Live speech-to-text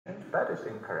That is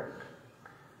incorrect.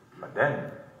 But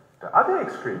then, the other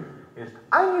extreme is,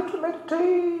 I need to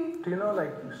meditate,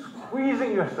 like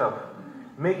squeezing yourself,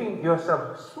 making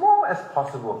yourself small as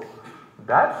possible.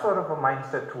 That sort of a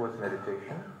mindset towards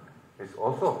meditation is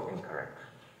also incorrect.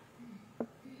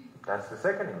 That's the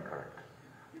second incorrect.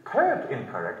 Third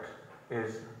incorrect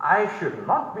is, I should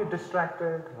not be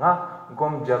distracted.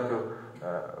 Gom jabdu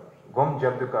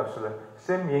kapsula,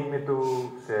 sem ying me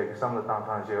to se samla tang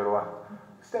tang jerwa,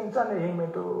 sem zane ying me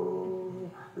to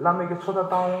lamike choda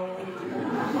tang,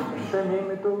 sem ying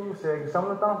me to se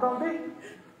samla tang tang di,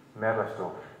 mera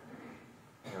sto.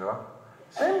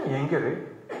 Sem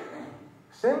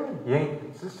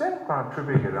ying sem kwan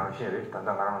tribi ke rang shere,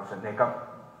 tanda ngarang se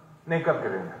nekap ke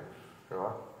rinna.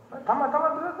 Tama dada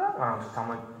ngarang se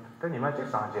tama, ta nima chik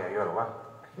sang jaya yorwa.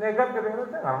 Nekap ke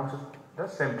rinna, ngarang se, da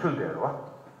sem trul de yorwa.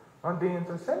 Din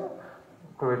se sem,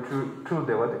 ko trul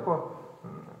de wadi ko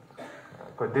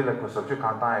dila ko sobju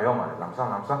kanta yo ma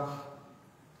lamsa.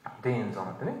 Din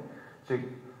zang tani, chik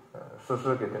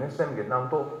susu ke tani sem ke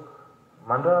namto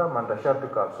manda shartu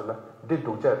kapsula, di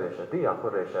dukja resha, di yaku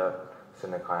resha,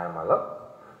 sene kaya mala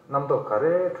namdo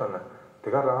kare thona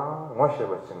tigara ngoshe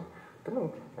bachin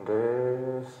tenu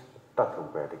ende tatu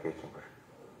ba de kechin par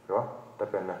yo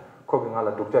tapena kogi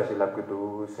ngala dukja si lap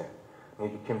gitu se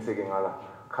ni kimse ge ngala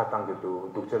khatang gitu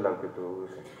dukja lap gitu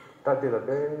se tatila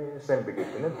be sembe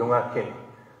gitu ne dunga ken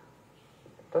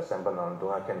ta semba non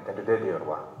dunga ken tende de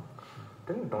yorwa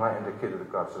ten dunga ende kil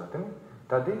ka so ten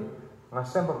tadi nga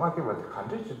semba ma ke ba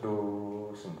khande chi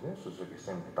do sinde susu ge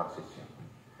sembe taksi chi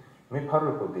mi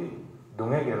paru kodi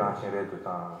dungege rangshere to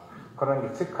ta korangi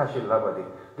tsikhashi labadi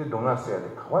de dongasya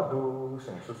de khawadu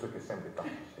sen susuke sembe ta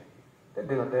de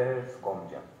de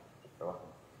gomja so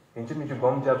inchi mi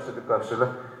gomja se de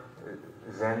kapsula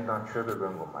zen dan chodo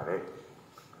bengo mare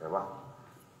ba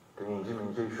de inchi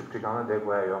mi shukti kana de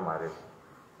gwa yo mare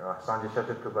ba sanje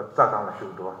shate to ba ta kana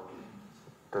shukdo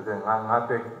de nga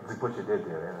pe zipochi de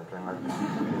nga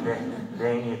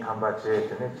de ni thamba che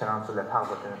de chanansule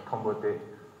thangbo de thombo de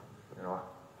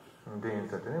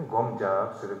then gom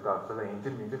job sila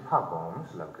injil hagom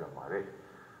sila kyo mare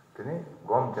then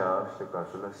gom job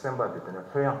sila semba de then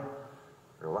thoyang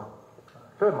rowa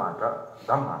thoy mata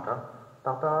dam mata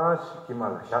tata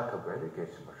kimala shathabe de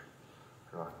kesmar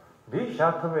rowa di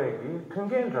shathabe gi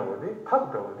thingen rawodi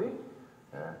thak rawodi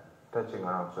ta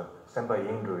chinga so semba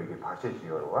yingro gi bhache ji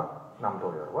yorwa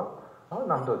namdo yorwa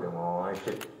namdo de mo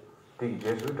che di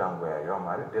jesu dangwa yo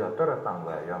mare de tora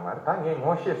tangwa yo mare ta nge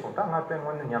mo she so ta nga pe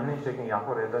ngon nyamni shekin ya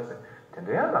ko re da se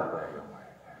tende ya la yo mare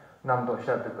namdo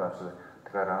sha de ka so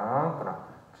tkara pra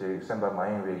je semba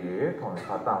mai we ge thon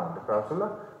ka ta de ka so la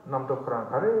namdo kran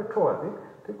kare thoa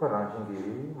de ko ran shin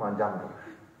gi man jam de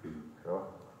so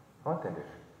tende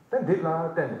ten de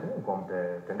la ten gom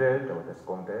de tende de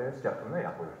gom de ja na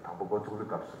ya ko ta bo go tu de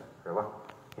ka so re ba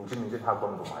inji ha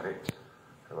gom do mare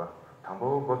re ba ta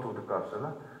bo go tu de ka so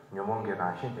la nyomongge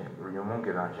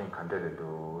ranshin kandere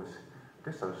dos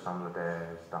de samla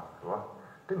de sta wa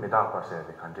de meda pase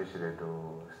de kandere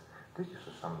dos de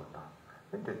samla ta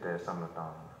de samla ta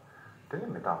de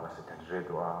meda pase de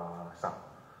redo sa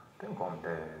de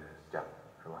gomte ja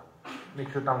wa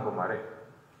miksu tango mare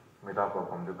meda ko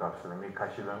gomdu kapsule mi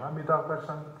kashila ma meda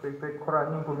person pe kora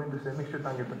ning ko mindu se miksu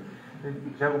tangi de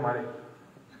jago mare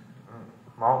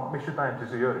ma miksu tangi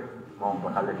de yore ma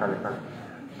ba kale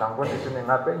당권 있으면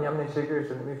앞에 냠내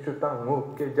세계에서 미추 땅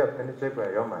무게 잡는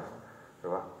제거야 요만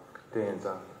그봐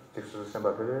대인자 직수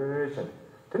sembaration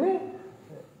then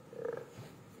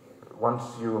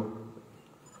once you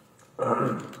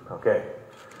okay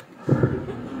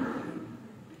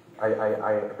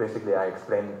I basically I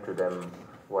explained to them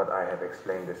what I have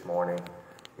explained this morning,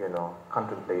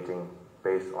 contemplating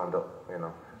based on the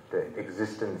the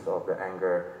existence of the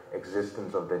anger,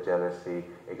 existence of the jealousy,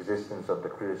 existence of the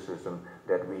criticism,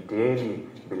 that we daily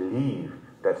believe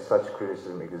that such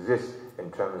criticism exists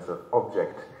in terms of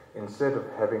object. Instead of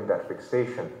having that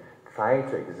fixation, try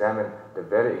to examine the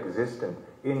very existence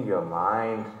in your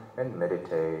mind and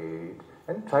meditate,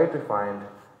 and try to find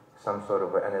some sort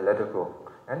of analytical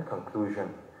and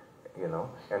conclusion,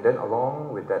 and then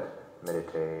along with that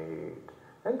meditate,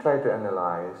 and try to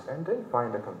analyze, and then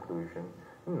find a conclusion.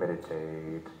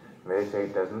 Meditate.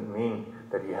 Meditate doesn't mean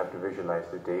that you have to visualize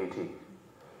the deity,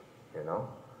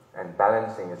 and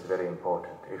balancing is very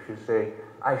important. If you say,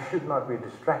 I should not be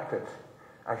distracted,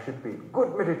 I should be good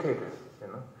meditator,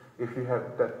 if you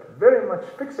have that very much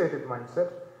fixated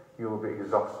mindset, you will be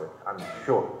exhausted, I'm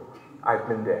sure. I've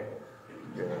been there,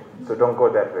 so don't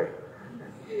go that way,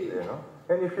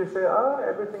 And if you say,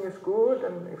 everything is good,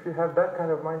 and if you have that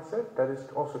kind of mindset, that is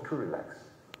also too relaxed.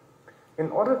 In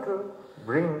order to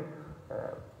bring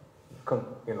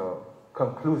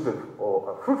conclusive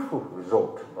or a fruitful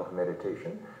result of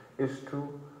meditation is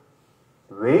to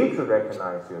way to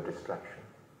recognize your distraction.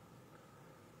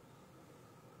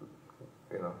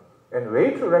 And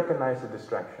way to recognize the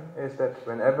distraction is that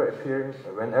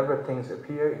whenever things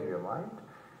appear in your mind,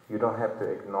 you don't have to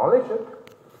acknowledge it,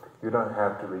 you don't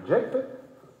have to reject it,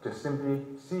 just simply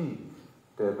see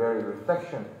the very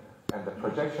reflection and the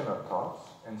projection of thoughts,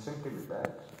 and simply with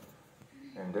that,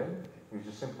 and then you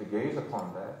just simply gaze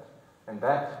upon that, and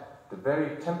that, the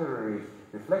very temporary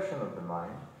reflection of the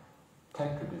mind,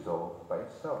 tend to dissolve by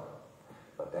itself.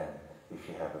 But then, if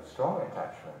you have a strong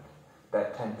attachment,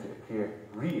 that tend to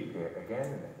reappear again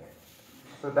and again.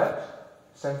 So that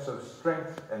sense of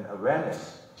strength and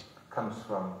awareness comes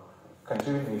from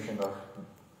continuation of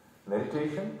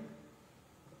meditation,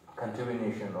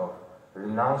 continuation of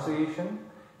renunciation,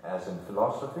 as in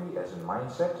philosophy, as in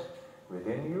mindset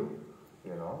within you,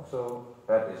 so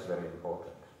that is very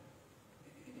important.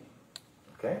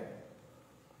 Okay?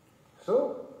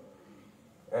 So,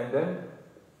 and then,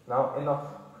 now enough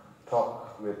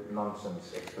talk with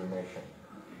nonsense explanation.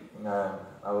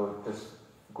 I will just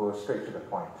go straight to the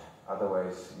point.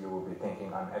 Otherwise, you will be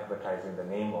thinking I'm advertising the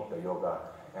name of the yoga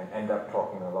and end up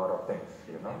talking a lot of things,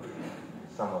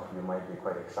 Some of you might be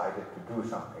quite excited to do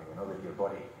something, with your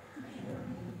body.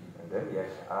 And then, yes,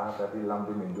 that is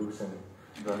lambi minduks and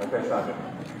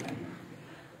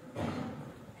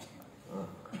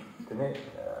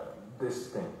this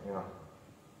thing,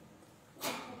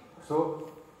 So,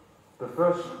 the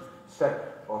first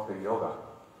step of the yoga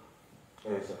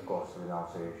is, of course,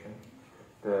 renunciation.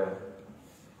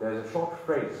 There's a short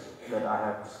phrase that I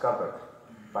have discovered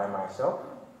by myself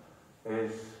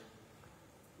is,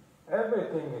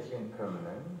 everything is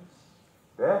impermanence,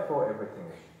 therefore everything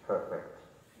is perfect.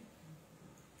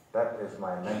 That is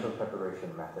my mental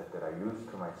preparation method that I use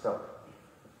to myself.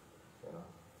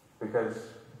 Because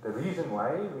the reason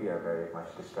why we are very much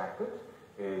distracted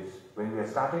is when we are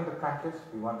starting the practice,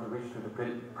 we want to reach to the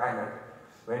primary.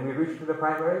 When we reach to the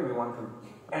primary, we want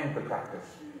to end the practice.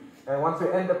 And once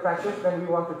we end the practice, then we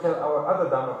want to tell our other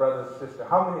Dharma brothers and sisters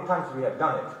how many times we have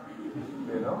done it.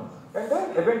 And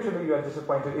then eventually you are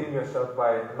disappointed in yourself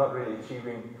by not really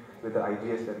achieving with the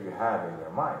ideas that you have in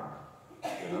your mind.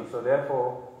 So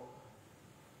therefore,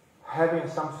 having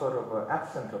some sort of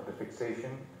absence of the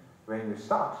fixation when you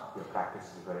start your practice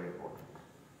is very important.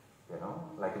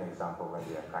 Like an example, when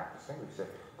we are practicing, we say,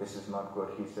 this is not good,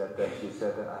 he said that, she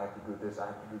said that, I have to do this, I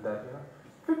have to do that,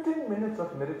 15 minutes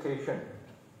of meditation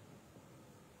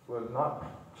will not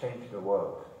change the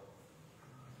world.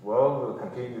 World will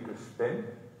continue to spin.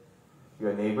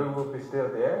 Your neighbor will be still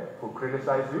there, who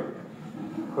criticize you,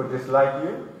 who dislike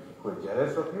you, who are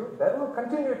jealous of you. That will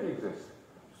continue to exist.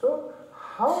 So,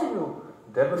 how you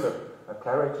develop a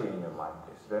clarity in your mind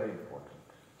is very important.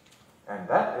 And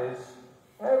that is,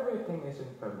 everything is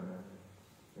impermanent.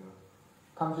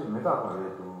 Tamsi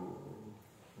medakare tu,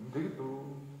 digitu,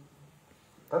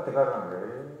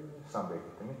 tatikaranre,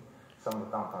 sambekitini,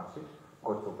 samutangtansi,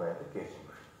 gotsubaya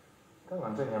kesimur.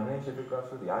 Ganza nyamne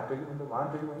chibikasu, yatagimdu,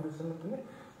 manjagimdu sanatini,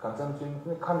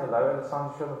 kansamchini, kane lavel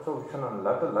samshana, solution,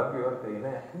 lata labior, the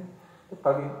inayatini, the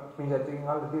pagi, pinjating,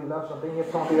 all the love, something,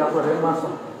 a song, the upper remas,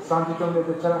 Sanjitum,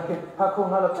 the Charaki, Haku,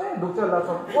 Nala, Dukta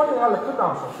Lasso, what are all the two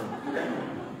times something?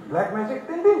 Black magic,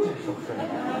 then didn't you?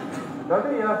 That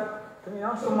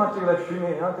is, so much like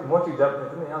Shimi, Moti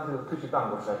Japanese, and the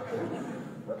Tushitango section.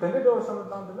 But then there was some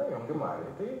time today, young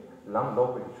Gemari, Lam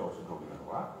Lope chose to do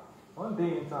it. One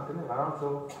day in something around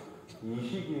so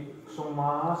Yishiki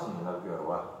Somas in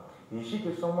Laviorwa.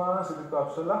 Yishiki Somas is the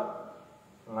Kapsula,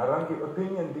 Naranki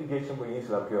opinion digation by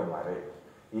Isla Giomare.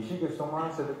 Yishiki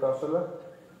Somas is the Kapsula,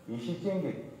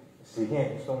 Yishikingi,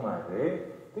 Sigen Somare,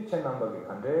 teacher number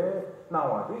Kande,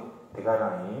 Nawadi,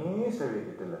 Tegarani,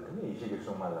 Seviki Latini, Yishiki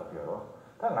Soma Lapioro.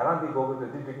 Then Narandi go with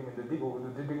the digging in the dig over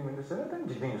the digging in the Senate and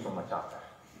digging so much after.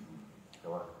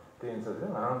 The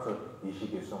incident around so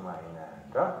Yishiki Soma in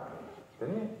a drop.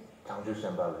 Then Chanju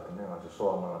Sembal, the name of the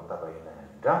Soaman Taba in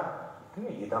a drop. Then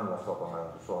Idam La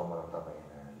Sopaman, the Soaman Taba in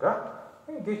a drop.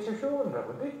 And get your show and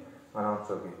Rabudi, around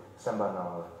so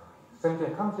Sembana. Simply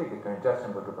comes take it and just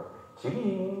about to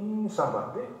Chili,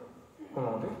 somebody,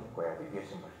 Kunondi, where the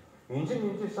Gesimber.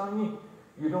 Inji,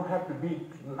 you don't have to be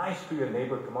nice to your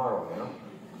neighbor tomorrow,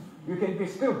 You can be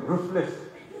still ruthless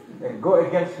and go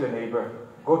against your neighbor,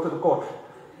 go to the court,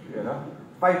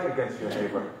 fight against your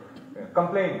neighbor,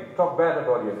 complain, talk bad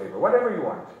about your neighbor, whatever you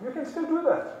want. You can still do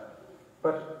that.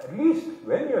 But at least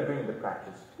when you're doing the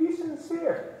practice, be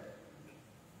sincere.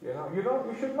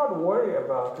 You should not worry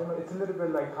about, it's a little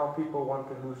bit like how people want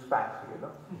to lose fat,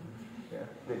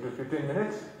 They do 15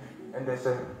 minutes and they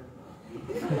say,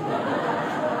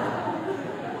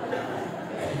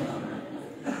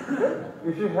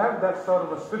 If you have that sort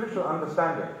of a spiritual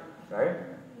understanding, right?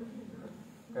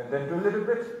 And then do a little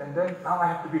bit, and then now I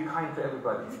have to be kind to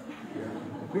everybody.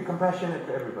 Be compassionate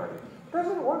to everybody. It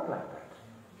doesn't work like that.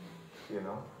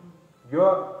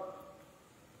 Your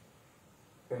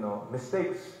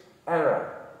mistakes,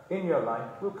 error in your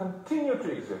life will continue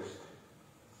to exist.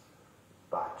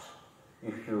 But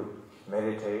if you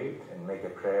meditate and make a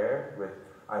prayer with,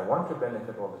 I want to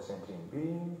benefit all the sentient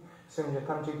beings,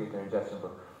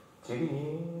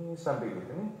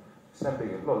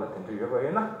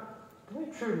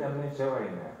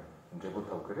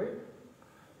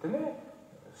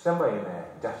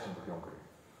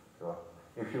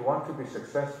 if you want to be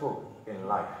successful in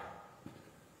life,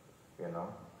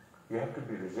 you have to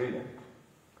be resilient.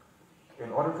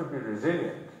 In order to be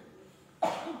resilient,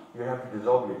 you have to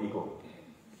dissolve your ego.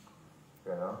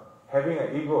 Having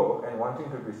an ego and wanting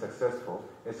to be successful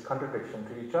is contradiction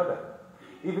to each other.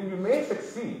 Even you may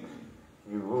succeed,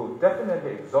 you will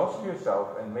definitely exhaust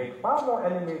yourself and make far more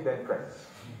enemies than friends.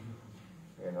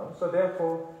 So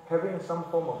therefore, having some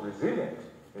form of resilience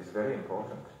is very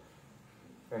important.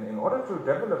 And in order to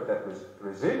develop that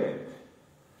resilience,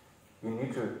 you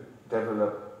need to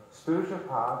develop spiritual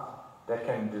path that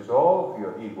can dissolve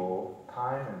your ego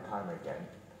time and time again,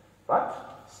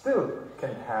 but still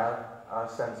can have a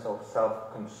sense of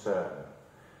self-concern,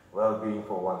 well-being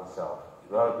for oneself,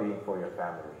 well-being for your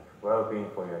family, well-being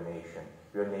for your nation,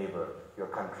 your neighbor, your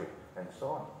country, and so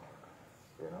on.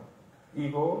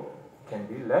 Ego can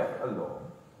be left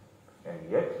alone, and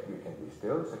yet you can be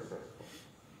still successful.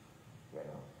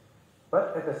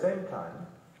 But at the same time,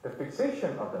 the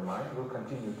fixation of the mind will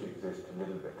continue to exist a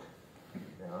little bit.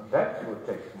 That will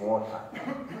take more time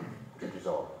to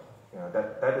dissolve.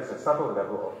 That is a subtle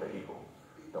level of the ego.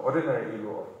 The ordinary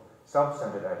ego of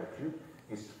self-centered attitude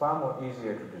is far more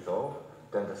easier to dissolve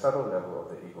than the subtle level of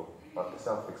the ego, of the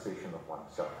self-fixation of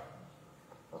oneself.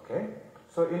 Okay?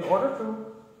 So in order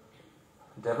to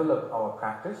develop our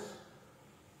practice,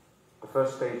 the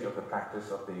first stage of the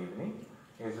practice of the evening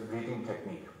is a breathing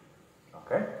technique.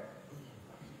 Okay?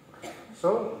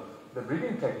 So the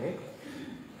breathing technique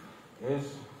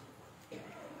is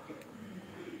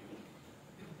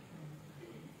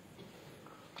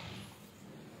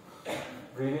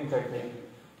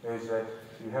that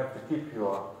you have to keep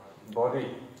your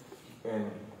body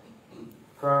in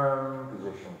firm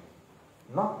position,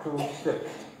 not too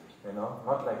stiff,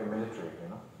 not like a military,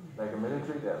 Like a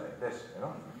military, they're like this,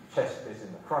 Chest is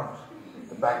in the front,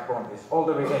 the backbone is all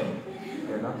the way in,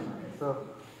 So,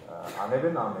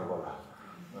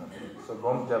 so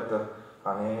gom jabda,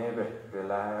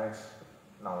 relax,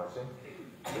 now I say,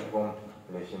 gom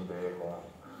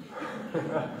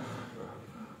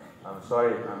I'm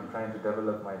sorry, I'm trying to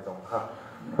develop my zongha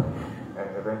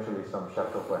and eventually some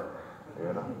shakopwa,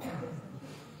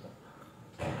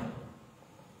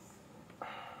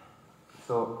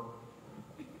 So,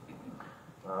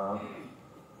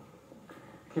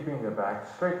 keeping your back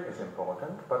straight is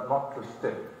important, but not too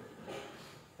stiff.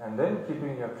 And then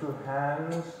keeping your two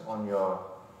hands on your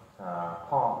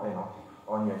palm,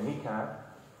 on your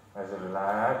kneecap as a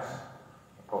relaxed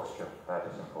posture. That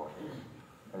is important.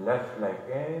 Left leg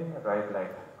in, right leg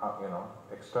up,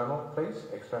 externally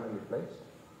placed.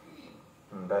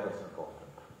 And that is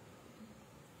important.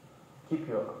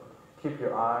 Keep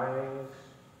your eyes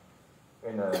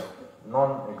in a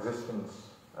non-existence,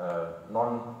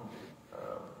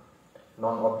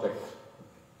 non-object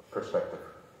perspective.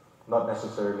 Not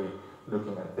necessarily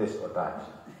looking at this or that,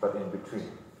 but in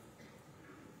between.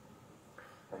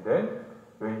 And then,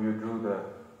 when you do the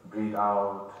breathe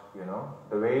out,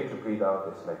 the way to breathe out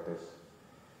is like this.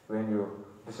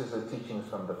 This is the teachings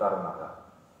from the Taranaka,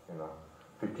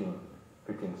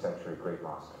 15th century great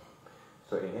master.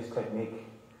 So in his technique,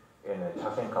 in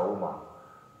Chasen Kauma,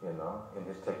 in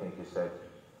his technique he said,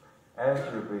 as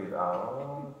you breathe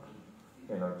out,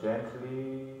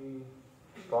 gently,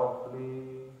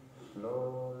 softly,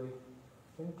 slowly,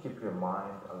 and keep your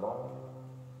mind along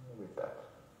with that.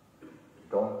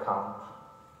 Don't count,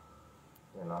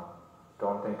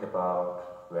 don't think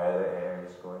about where the air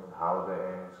is going, how the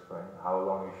air is going, how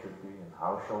long it should be, and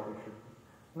how short it should be.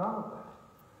 None of that.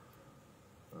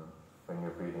 When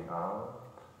you're breathing out,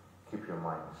 keep your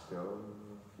mind still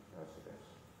as it is.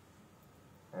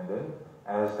 And then,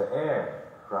 as the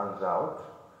air runs out,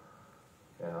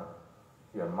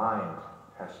 your mind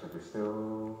has to be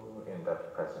still in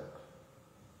that present.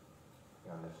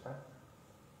 You understand?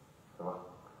 So,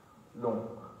 long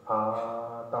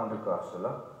pa tang de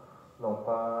kasula, long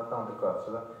pa tang de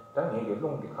kasula, dan yege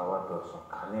long di kawa do son,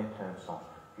 kane ten son,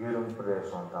 yurung pre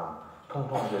son tang,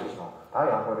 통통 되죠.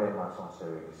 다야 거래 마선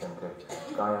세계 sempre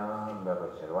가야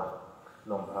매버체와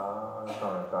롱파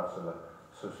상을 가슬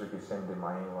수수기 sempre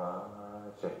마이와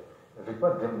제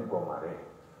리퍼 dem 고 말에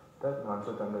that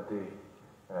manso 당데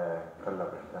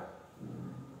칼라브다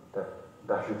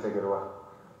다슈체게로와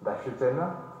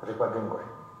다슈체나 리퍼 dem 고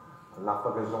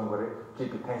라파게 종거리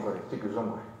찌피 탱거리 찌피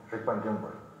종거리 리퍼 dem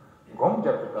고 gom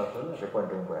japtu kapsula 리퍼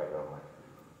dem 고야요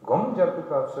gom japtu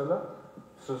kapsula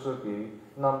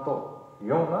수수기 남도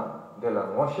용나 데라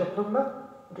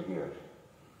모셰투나 디기어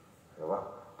와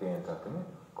대인자들이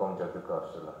gom japtu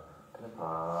kapsula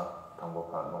파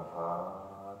당보파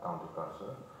농파 당도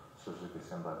kapsula 수수기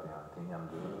셈바디야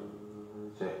대냠도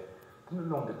제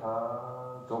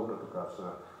롱데파 조르도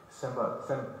kapsula 셈바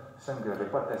셈게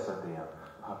리퍼테서디야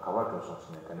가와도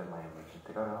소스네 되는 많이 미치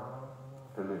되가라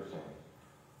들으시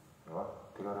와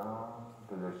되가라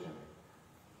들으시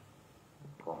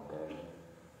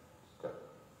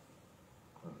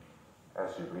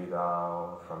as you breathe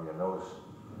out from your nose,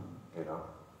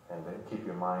 and then keep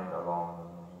your mind along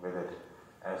with it.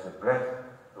 As the breath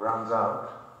runs out,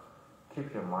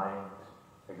 keep your mind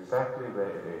exactly where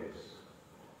it is.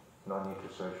 No need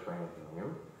to search for anything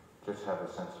new. Just have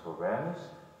a sense of awareness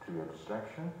to your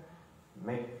distraction.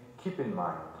 Keep in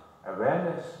mind,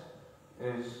 awareness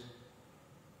is,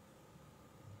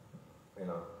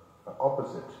 the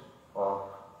opposite of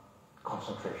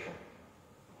concentration.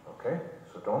 Okay?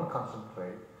 So don't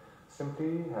concentrate.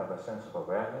 Simply have a sense of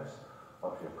awareness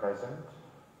of your present,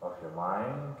 of your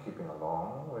mind, keeping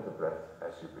along with the breath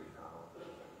as you breathe out.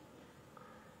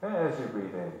 And as you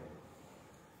breathe in,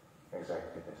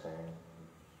 exactly the same.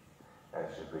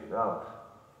 As you breathe out,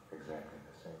 exactly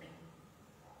the same.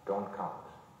 Don't count.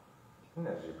 And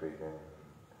as you breathe in,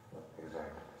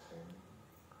 exactly the same.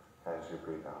 As you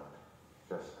breathe out,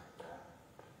 just like that.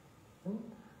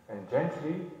 And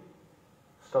gently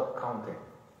stop counting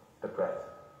the breath.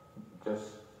 Just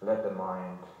let the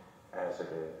mind as it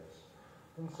is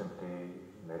and simply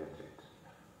meditate.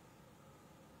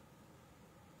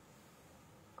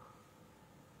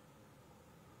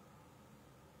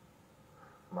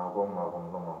 Magom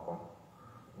no magom.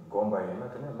 Gom by na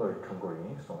tene loi chungo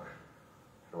yin song.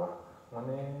 Right?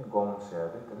 One gom se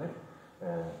tene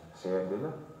se de la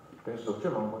pe sokche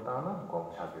mango ta na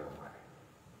gom cha bi ma.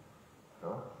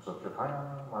 Sokche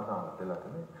kaya ma ta de la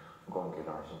tene gom ke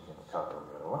da shin shin cha to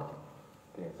yo.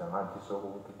 Ke sa ma ti so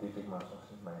ko ti ti ma so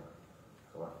sin mai.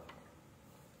 So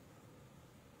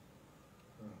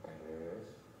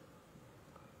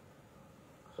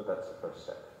so that's the first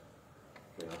step.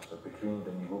 So between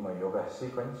the NIGUMA yoga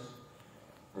sequence,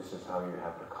 this is how you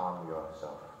have to calm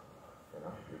yourself.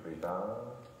 You breathe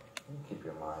out, and keep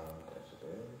your mind as it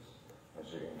is,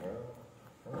 as you inhale,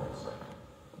 and exhale.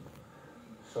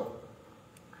 So,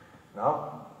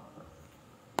 now,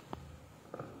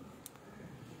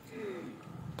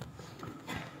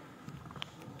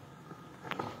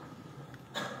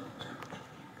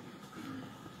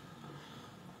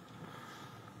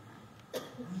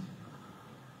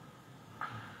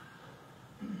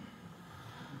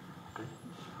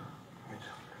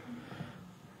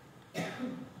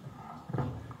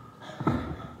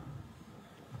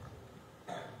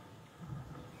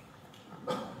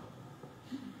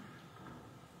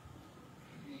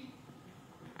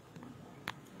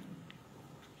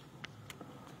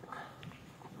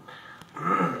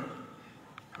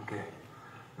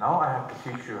 now I have to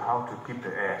teach you how to keep the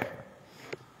air.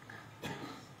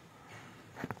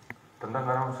 Tanda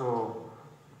garangso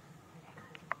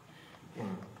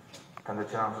in tanda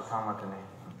chirangso samatane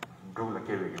dugla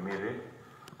kewe ge mere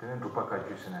tene dupaka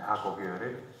juice ne hako ge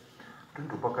re tun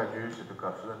dupaka juice to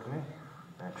kapsula tene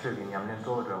chegi nyamne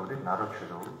so rawde naru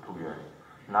chudo tu ge re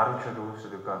naru chudo se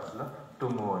to kapsula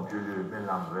tumo julu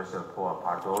melam vessel poa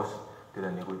pardos tila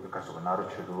nigu kaso naru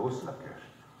chudo usla ge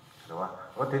so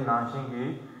ote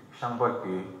nanshingi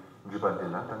shambaki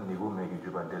jubadela tan nigu megi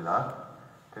jubadela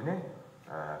tene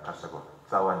kasago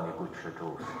zawa nigu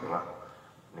chudo wa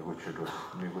nigu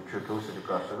chudo se to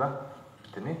kapsula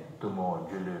tene tumo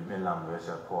julu melam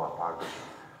vessel poa pardos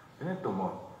tene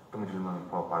tumo julu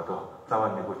poa pardos zawa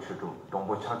nigu chudo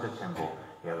동보 차제 첨보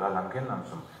얘가 남겐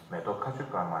남숨 매도 카주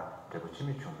까마 되고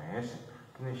침이 중매시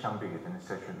근데 샹비게 되는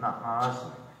세슈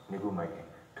나아스 니구마게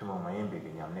투모 마인비게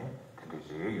냠네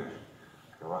되게지요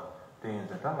그와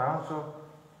대인자가 나서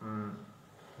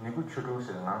니구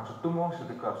추도스 나서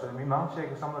투모스도 갑서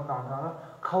미망시에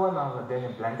삼았다나 카와나가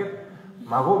되는 블랭켓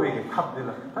마고베게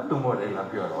탑들라 다 투모를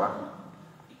라피어와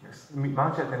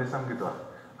미망시에 되는 삼기도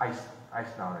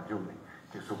아이스 나오는 주니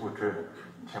지수부트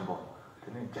첨보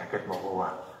tene jacket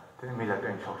mogowa tene mila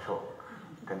ten chok chok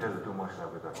tende tu mo sa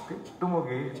beta tu mo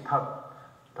ge thap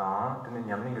다 근데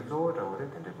냠는 게 좋다고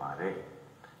된대 말해.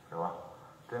 그래봐.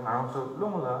 근데 나랑서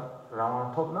롱라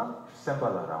라마 톱나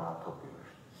셈발라 라마 톱이.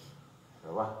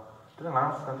 그래봐. 근데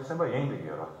나랑서 간데 셈바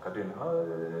얘기해요.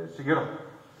 가든 시기로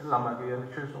라마게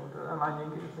최소 많이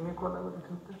얘기 생긴 거라고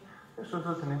듣는데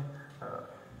소소스네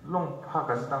롱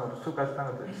파가서 땅으로 수가서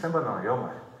땅으로 셈발나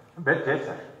요말.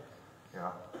 배제사.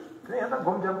 야. 그냥 나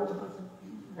검자고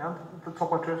그냥 또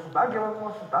똑같아서 나게만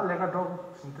와서 달래가 더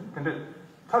근데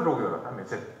차도겨라 하면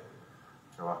돼.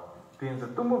 그래봐.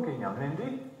 비인서 또 먹게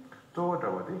냠는데 또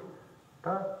저거지.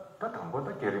 다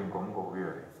담보다 게림 공고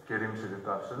위에. 게림 쓰는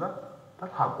값을라 다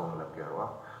하고는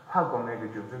납겨와. 하고는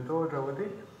그 좀 또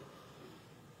저거지.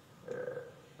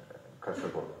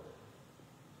 가서고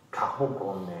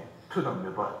가보고네 투던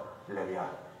몇 레리아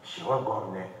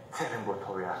시와고네 세ren고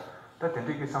토야. 다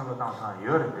된대기 삼로 당상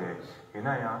열때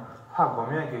이나야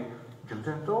하고면게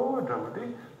좀좀 또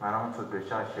저거지. 나랑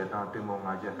소대샤 셰당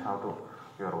때문에 타도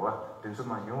여러와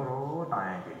된수만 요로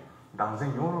나에게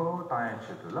당신 요로 나에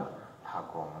쳐들라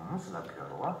하고 무슨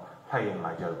여러와 하이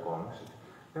맞을고 무슨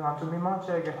내가 좀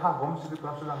미망치게 하고 무슨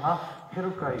그것을 나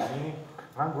해를까이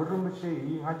난 모르면서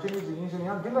이 아침이지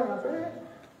인생이야 내가 왜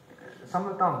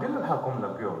삼을당 딜을 하고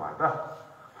나기요 말다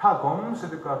하고 무슨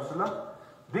그것을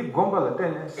빅 공부할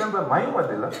때는 sempre 많이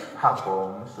받을라 하고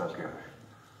무슨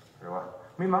여러와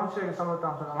미망치게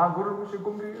삼을당 난 모르면서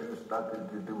공부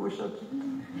스타트 되고 있었지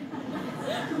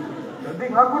근데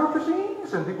난 모르면서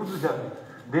선대 구두잖아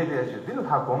대대지 딜을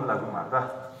하고 나기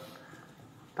말다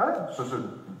다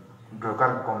수수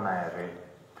드가르 공나야래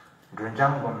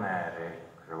드장 공나야래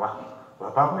그래와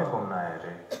와밤에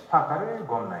공나야래 파카레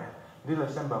공나야 딜을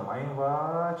sempre 많이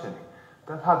와치니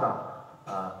다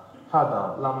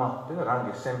하다 라마 rangi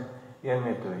sem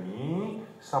yemetoi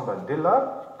samba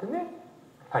dilla tene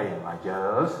hai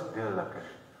majas dilla kar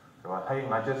wa hai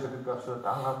majas ka so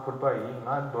tanga purpai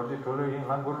nga dorje toloi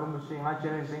nga golum si nga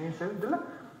chene singi se dilla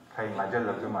hai majal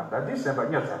la ma da di samba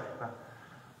nyasa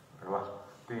wa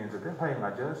tin de hai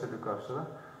majas ka so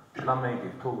lamai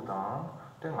ki thuk ta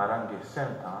te ngarangi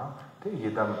sem ta te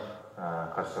yedam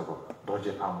kasago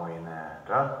dorje pamoina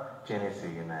da chene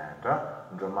sigina da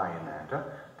dramaina da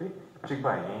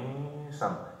직바인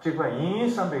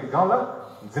삼베 갈라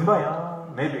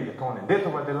짐바야 메비게 돈에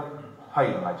데토바들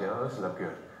하이 맞아 슬럽겨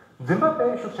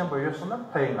짐바페 슈크챈보였으나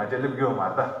하이 맞아 르겨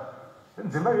말다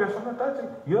짐바였으나 따지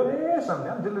요레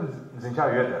삼냐 들은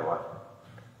진짜 요레와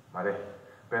말에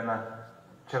베나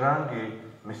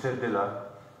저랑기 미세들라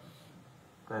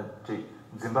그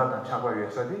짐바다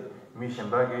차바였어디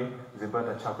미셴바게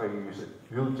짐바다 차바에 유스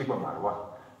유직바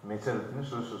말와 메셀은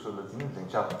수수수를 지는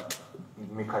진짜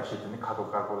미카시드니 카도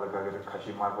가고라가게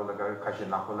카시 마고라가게 카시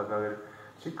나고라가게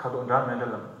시 카도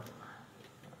다면은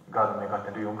가르메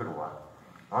같은 데 용거와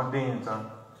언데인자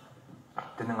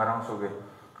되는 거랑 속에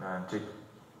지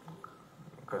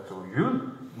그저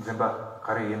유 짐바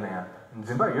가레이네야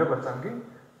짐바 여바짱게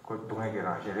그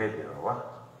동해게랑 제레데와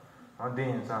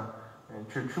언데인자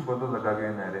추추보도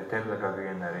가게네 테블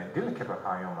가게네 딜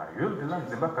케바카요 말 유딜란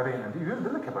짐바 가레이네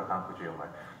유딜 케바칸 kujiyo 말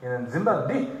얘는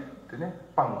짐바디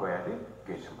되네 빵고야디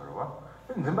게셔버와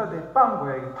짐바디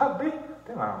빵고야기 탑디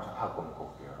내가 하고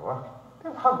먹고요 와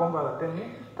하고가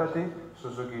때문에 다시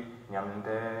수수기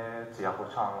냠는데 지하고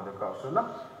창으로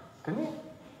가서라 되니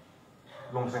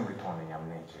롱생기 통에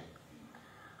냠내지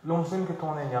롱생기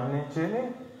통에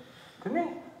냠내지네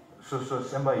되니 수수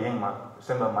셈바 잉마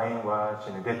셈바 마잉과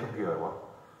진에 대토기어와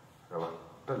그러봐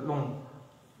또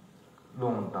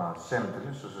롱다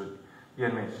셈들 수수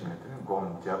예매시네들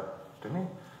곰잡 되니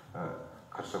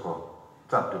가서고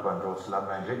잡도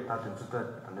반로슬라만제 다든 진짜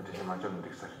안데 되지만 좀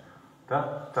득살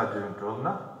다 자주는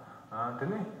들어나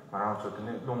되니 말아서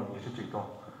되니 롱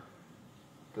이시직도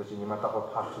그래서 니마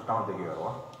딱 파스 땅되게요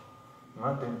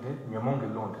와 근데 명몽게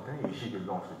롱 되니 이시게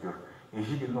롱 수줄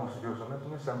이시게 롱 수줄서는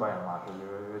되니 셈바야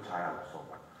마를 자야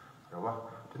소바 그러봐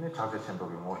되니 자제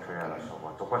셈복이 못 쳐야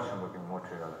소바 똑같이 셈복이 못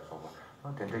쳐야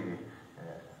소바 된대기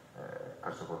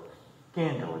가서고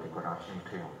게임도 어디 거랑 힘이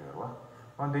돼요 와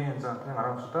근데 이제 내가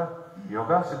알았다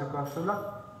요가 시도가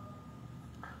쓸라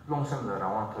롱선도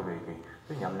라완 토베기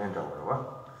냠낸다고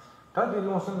와 다들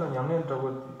롱선도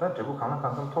냠낸다고 다 되고 가는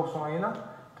간성 톡송아이나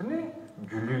근데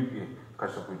줄리기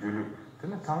가서 그 줄리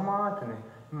근데 장마 근데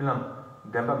밀람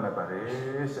덴바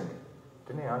메바레스니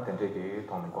근데 안 된대게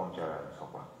돈 공짜라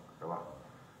소바 봐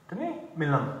근데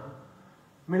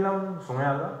밀람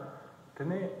송야라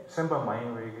근데 셈바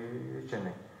마인 외게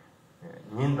전에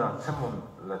닌다 셈문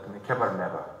라트니 개발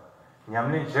매바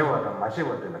냠네 제와다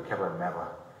마시와들 개발 매바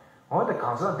어디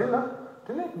강사 될라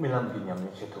근데 밀람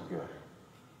기념네 제토기어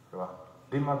봐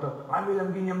디마도 아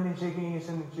밀람 기념네 제기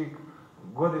있는 지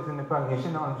고데스네 파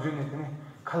내시나 주네 근데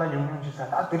Kala yung siya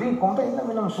sa atiri konta ina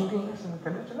minam sungking is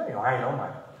tene chana yung ay no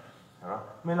mai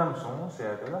minam sung se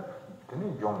adela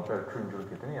tene jong per chunjul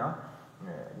ki tene ya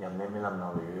nyamne minam na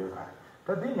we ka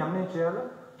ta di nyamne che ala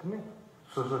tene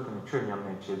so tene chue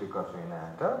nyamne che di ka se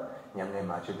na ta nyamne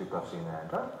ma che di ka se na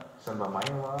ta samba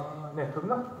mai wa ne tu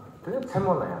na tene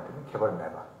chemo la ya tene kebar na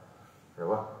ba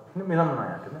rewa tene minam na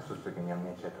ya tene so ki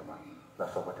nyamne che to ba la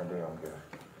so ba tene yong ge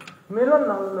minam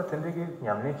na la tene ki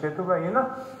nyamne che to ba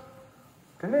ina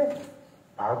tene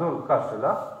바도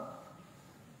값을라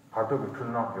바도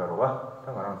비춘나 여러와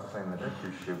당가랑 쓰는데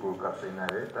지시고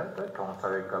값이나래 다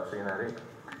통사의 값이나래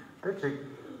대체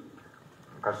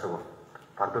가서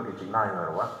바도 기지나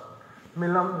여러와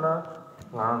밀람나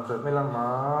나한테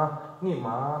밀람마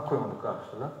니마 코용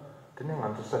값을라 tene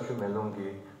나한테 사주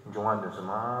멜롱기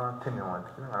중앙에서마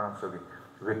태명한테 나랑 속이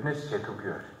witness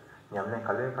제투기어 냠내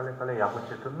칼레 야고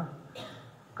제투나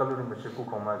칼로리 뭐지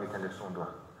고고마게 텐데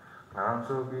송도 나랑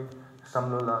속이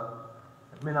삼로라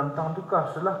미남 땅도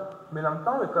값을라 미남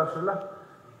땅의 값을라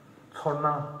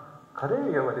천나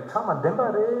가래야 와데 참아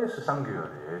덴바레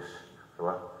수상기어레스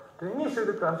좋아 되니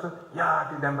세드 값을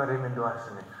야디 덴바레 면도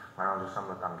왔으니 나랑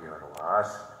삼로 땅기어로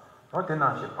와스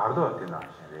어때나시 바로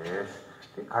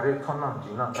어때나시레스 이 가래 천나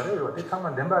지나 가래 와데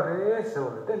참아 덴바레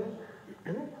세월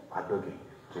때니 바도기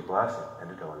지고아스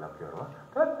엔도 올라피어로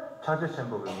다 차제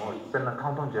셈보기 뭐 맨날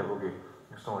카운트 제보기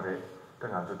소래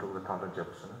내가 저 두고 카운트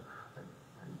제보스는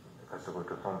가서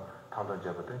좀 카운트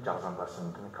제보든 장상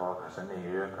봤으면 가와 가서네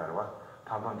예약 가러와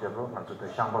카운트 제보 먼저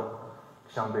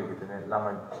샹베기 되네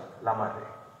라마데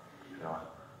야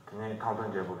그냥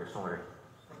카운트 제보기 소래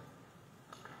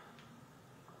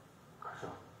가서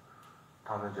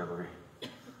카운트 제보기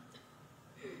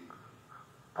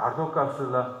바로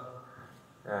값을라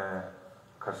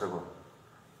가서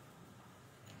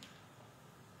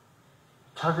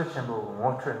차제 첨부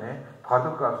모트네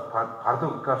바도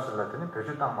값을 했더니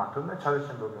배주 땅 맞던데 차제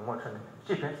첨부 모트네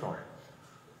집행소.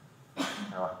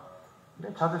 아.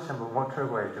 근데 차제 첨부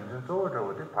모트가 좀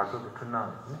저어저어데 바도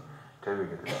붙는다네.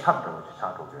 대비게 탑도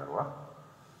차도 되어와.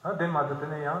 아,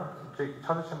 대마드네야. 제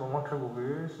차제 첨부 모트고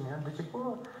그랬으면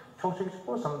되지고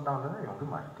총식고 상당한데 용도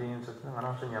많이 되는서는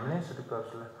하나씩 냠내 쓰을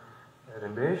값을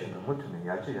рембейшн мутны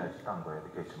яжи там го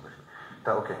education баш.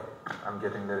 Та okay, I'm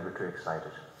getting a little bit too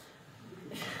excited.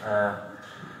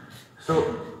 So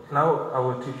now I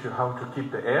will teach you how to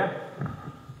keep the air.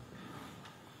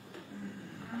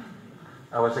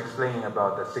 I was explaining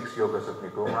about the 6 yogas of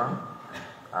NIGUMA,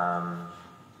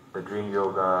 the dream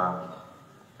yoga,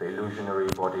 the illusionary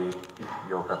body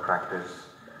yoga practice,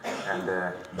 and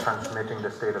the transmitting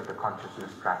the state of the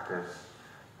consciousness practice,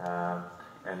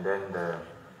 and then the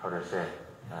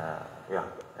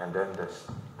and then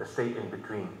the state in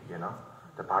between,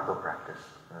 the Bardo practice.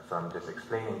 So I'm just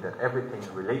explaining that everything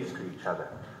relates to each other.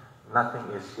 Nothing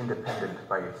is independent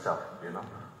by itself,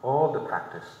 All the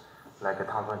practice, like a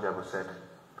Tangpan Jabu said,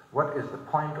 what is the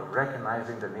point of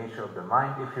recognizing the nature of the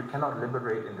mind if you cannot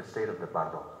liberate in the state of the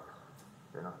Bardo?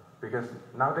 Because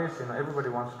nowadays, everybody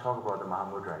wants to talk about the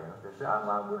Mahamudra, They say,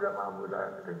 Mahamudra,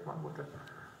 I drink Mahamudra.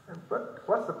 But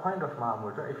what's the point of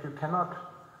Mahamudra if you cannot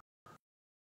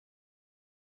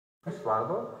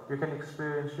you can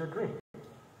experience your dream.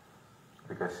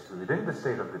 Because within the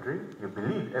state of the dream, you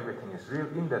believe everything is real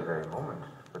in that very moment,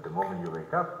 but the moment you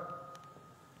wake up,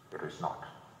 it is not.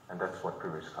 And that's what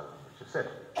previous Kalu just said.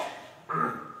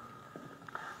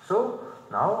 So,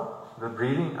 now the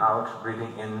breathing out,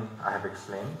 breathing in, I have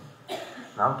explained.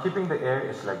 Now keeping the air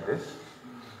is like this.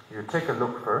 You take a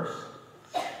look first.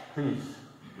 Please,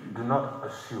 do not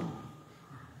assume.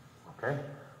 Okay?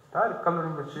 다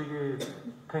칼로리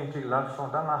버치기 텐지 라son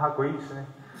다 하고 있으니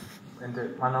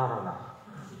근데 만나러나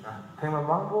테마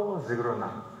망보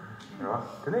지그러나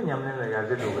근데 냠내는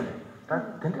야제도 그래 다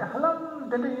근데 할람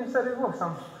근데 인사리고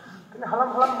삼 근데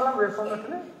할람 왜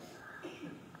손을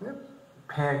근데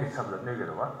폐기 잡을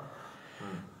내게로 와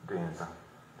대인사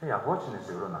근데 야고치는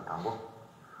지그러나 당고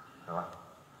봐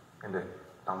근데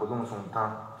당고동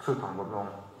송타 수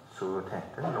당고동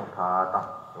수태 근데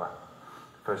농파다 봐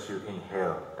First you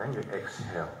inhale, then you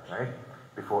exhale, right?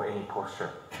 Before any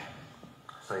posture.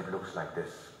 So it looks like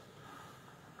this.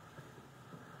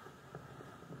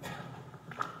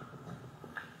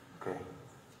 Okay.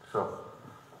 So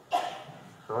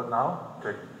now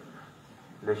take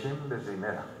Leshim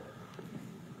Bezimera.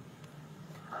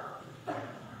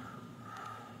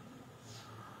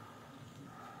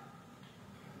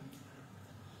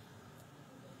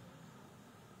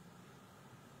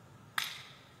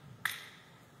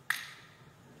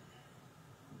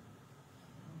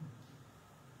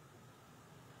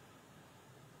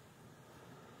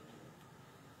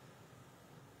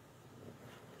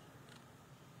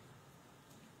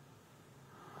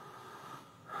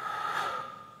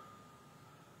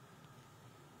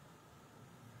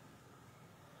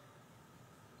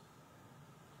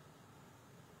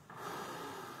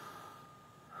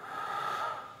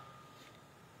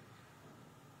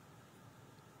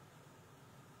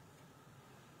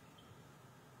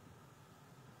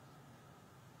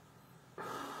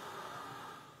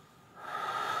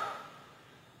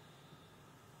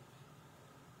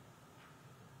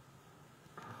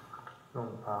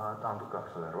 pa tang du ka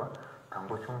sala ro tang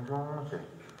bo chung chung che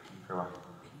ro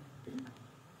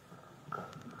ka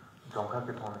jong ka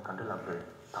ke thon kan de la pe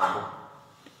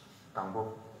tang bo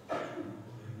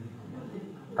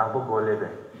go le be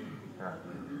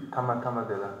tama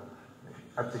de la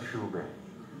at the shoe be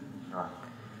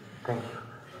thank you.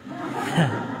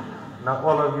 Now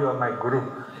all of you are my guru.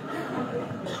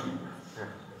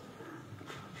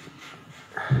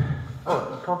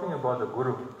 Oh, talking about the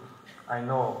guru, I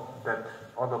know that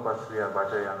all of us, we are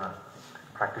Vajrayana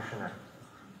practitioners.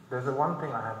 There's one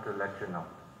thing I have to let you know.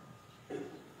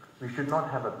 We should not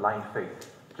have a blind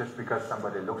faith just because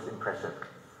somebody looks impressive,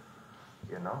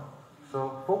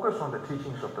 So focus on the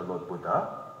teachings of the Lord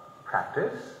Buddha,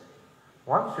 practice.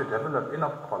 Once you develop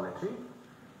enough quality,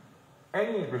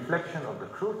 any reflection of the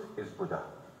truth is Buddha,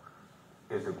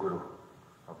 is the Guru.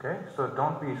 Okay? So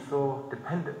don't be so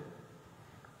dependent.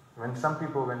 Some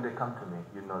people, when they come to me,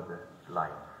 you know the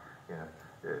line.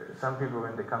 Some people,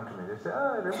 when they come to me, they say,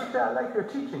 Rinpoche, I like your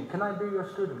teaching. Can I be your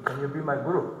student? Can you be my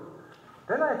Guru?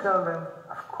 Then I tell them,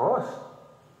 of course,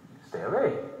 stay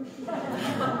away.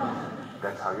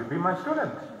 That's how you be my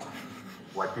student.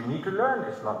 What you need to learn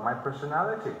is not my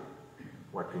personality.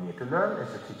 What you need to learn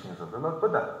is the teachings of the Lord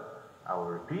Buddha. I will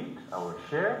repeat, I will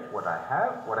share what I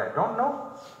have, what I don't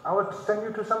know, I will send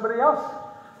you to somebody else.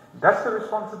 That's the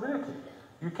responsibility.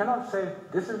 You cannot say,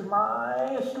 this is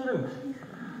my student.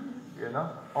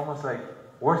 Almost like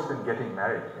worse than getting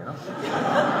married,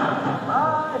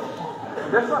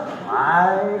 That's not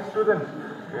my student,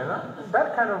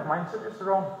 That kind of mindset is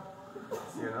wrong,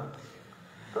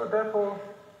 So therefore,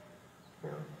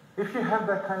 if you have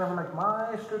that kind of like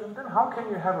my student, then how can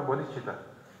you have a bodhicitta?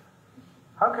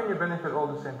 How can you benefit all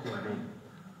the sentient beings?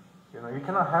 You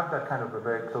cannot have that kind of a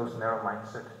very close, narrow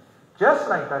mindset. Just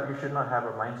like that, you should not have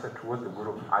a mindset towards the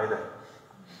Guru either.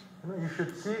 You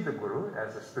should see the Guru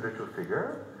as a spiritual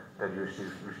figure, that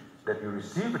you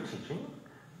receive a teaching,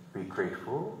 be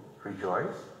grateful,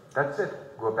 rejoice. That's it.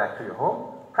 Go back to your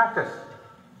home, practice.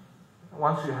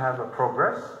 Once you have a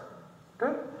progress,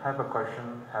 then have a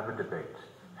question, have a debate,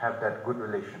 have that good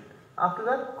relation. After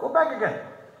that, go back again.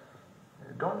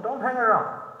 Don't hang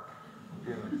around.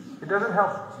 It doesn't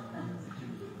help.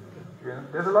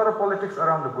 There's a lot of politics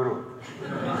around the Guru.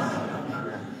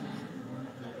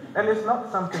 And it's not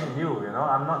something new,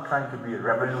 I'm not trying to be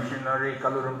revolutionary,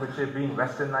 Kalu Rinpoche being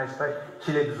westernized type,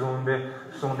 Chilek Zumbe,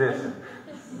 Sundes.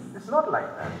 It's not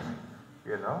like that.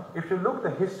 If you look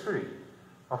the history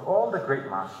of all the great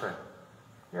masters,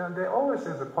 there always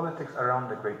is a politics around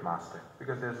the great master,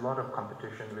 because there's a lot of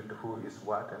competition with who is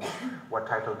what and what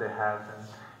title they have, and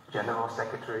general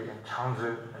secretary and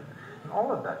Changzu and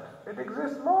all of that. It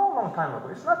exists long time ago.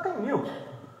 It's nothing new.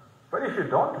 But if you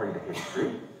don't read the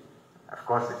history, of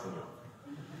course it's new.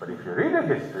 But if you read the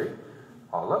history,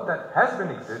 all of that has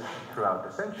been existing throughout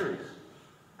the centuries.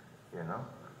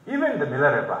 Even the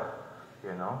Milarepa,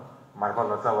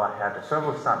 Marvalozawa had a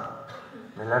servo son.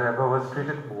 Milarepa was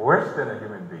treated worse than a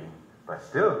human being, but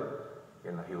still,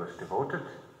 he was devoted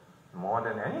more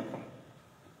than anything,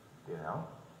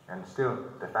 and still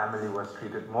the family was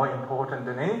treated more important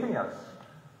than anything else.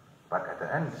 But at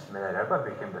the end, Milarepa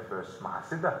became the first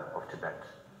Mahasiddha of Tibet,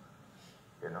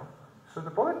 So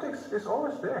the politics is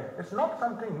always there. It's not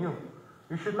something new.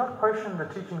 You should not question the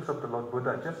teachings of the Lord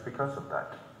Buddha just because of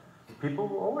that. People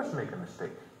will always make a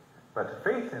mistake. But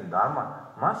faith in Dharma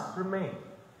must remain.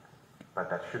 But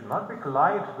that should not be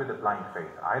collided with the blind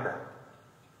faith either.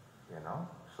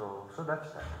 So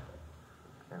that's that.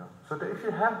 So that if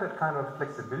you have that kind of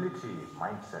flexibility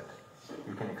mindset,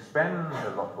 you can expand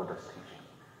the Lord Buddha's teaching.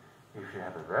 If you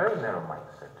have a very narrow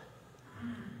mindset,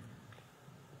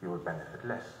 you will benefit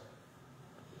less.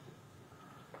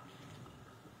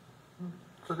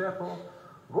 So therefore,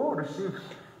 go receive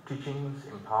teachings,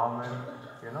 empowerment,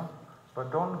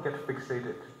 but don't get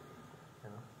fixated.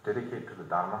 Dedicate to the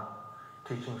Dharma,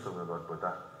 teachings of the Lord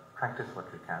Buddha, practice what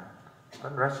you can.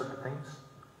 Then the rest of the things,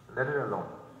 let it alone.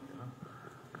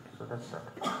 So that's that.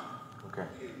 Okay.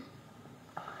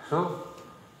 So,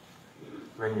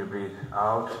 when you breathe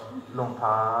out, long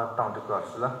pa down to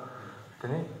Kasula,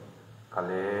 then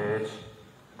college,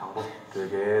 tango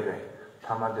together,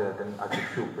 tamada then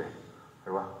agishupe.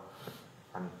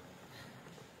 And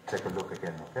take a look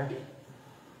again, okay?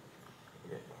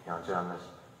 Yajanas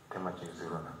temachi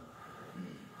zirona.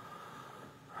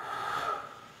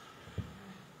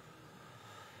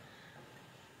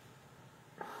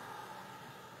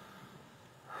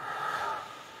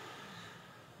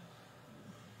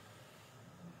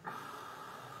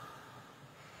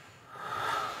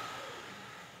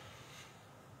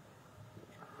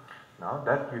 Now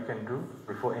that you can do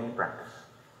before any practice.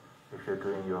 If you're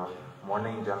doing your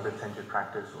morning Jamrit Senju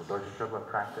practice or Dorje Chokpa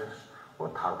practice or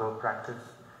Tado practice,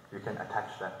 you can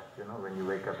attach that. When you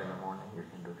wake up in the morning, you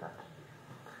can do that.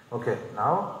 Okay,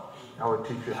 now I will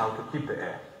teach you how to keep the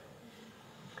air.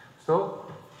 So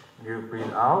you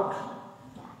breathe out,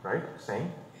 right?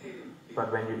 Same.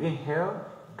 But when you inhale,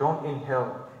 don't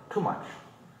inhale too much.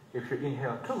 If you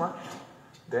inhale too much,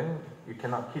 then you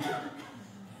cannot keep it.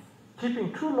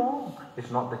 Keeping too long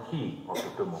is not the key of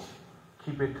the Tummo.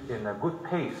 Keep it in a good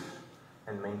pace,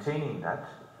 and maintaining that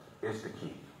is the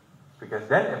key. Because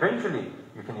then eventually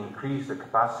you can increase the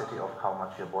capacity of how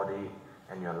much your body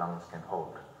and your lungs can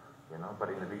hold. But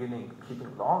in the beginning,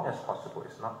 keeping long as possible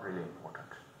is not really important.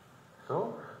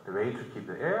 So the way to keep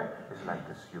the air is like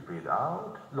this. You breathe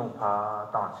out, long pa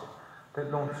tanche.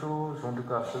 Then long chu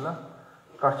zunduka sula,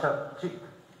 kasha chik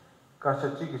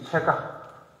cheka,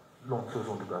 long chu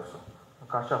zunduka su.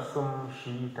 Kasha sum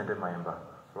shi tende mayamba.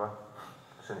 Right?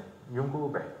 So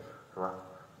yungu be. Right?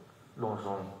 Long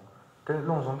zung. Then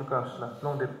long zunduka sula,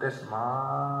 long de des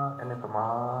ma ene pa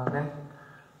ma nen.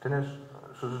 Then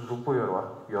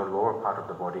your lower part of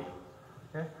the body.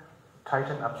 Okay?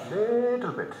 Tighten up a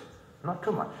little bit, not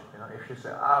too much. If you say,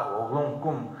 long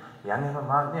kum, yanema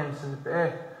ma nen sin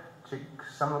pe, chik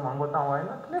sama mango tawai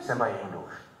na, let's say by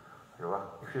English.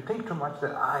 If you think too much,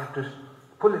 that I have to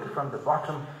pull it from the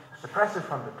bottom, suppress it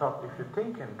from the top. If you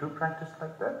think and do practice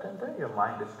like that, and then your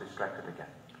mind is distracted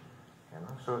again.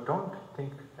 So don't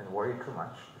think and worry too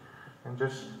much, and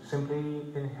just simply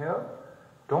inhale.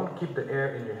 Don't keep the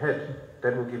air in your head.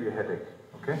 That will give you a headache.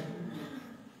 Okay?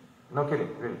 No kidding,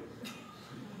 really.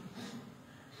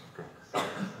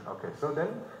 Okay, so then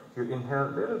you inhale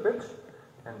a little bit,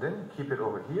 and then keep it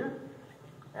over here,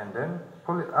 and then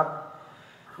pull it up.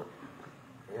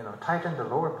 Tighten the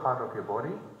lower part of your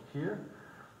body here,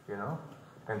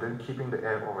 and then keeping the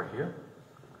air over here.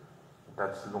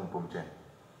 That's Lung Pum Jen.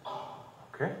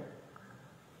 Okay?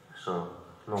 So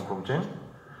Lung Pum Jen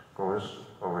goes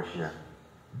over here.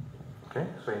 Okay,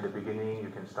 so in the beginning you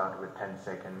can start with 10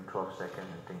 seconds, 12 seconds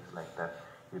and things like that.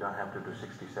 You don't have to do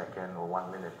 60 seconds or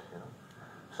 1 minute,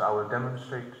 So I will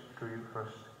demonstrate to you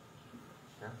first.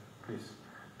 Yeah, please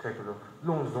take a look.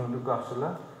 Lung zung du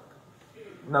gasula,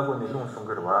 nagoni lung zung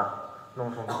gerwa,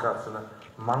 lung zung du gasula,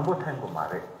 mangbo tango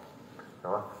mare.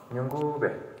 Nyungu be,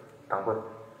 tango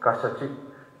gasachi,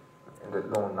 and the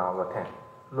lung now la ten.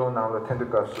 Lung now la ten du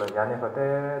gasula,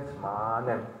 yanefate, ma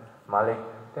nem, male,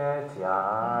 that's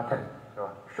ya ten.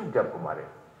 Shukjab kumare.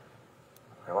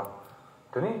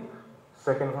 Tuni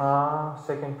second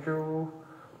two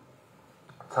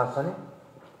tasani.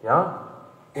 Yeah,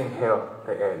 inhale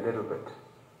the air a little bit.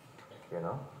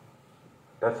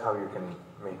 That's how you can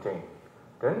maintain.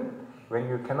 Then when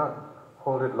you cannot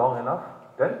hold it long enough,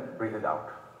 then breathe it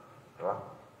out.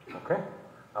 Okay?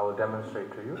 I will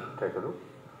demonstrate to you. Take a look.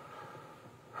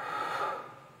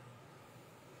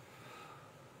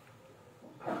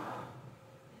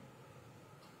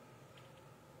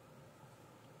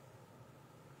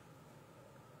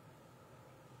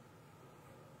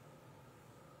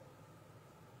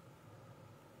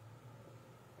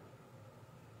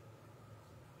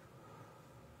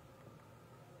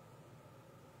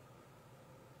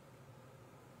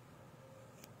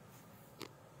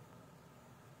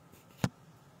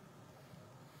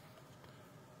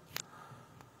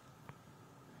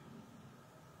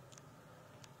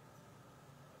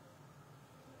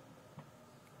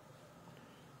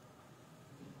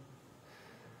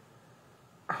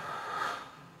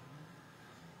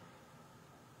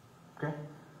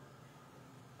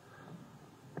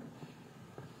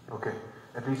 Okay,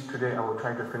 at least today I will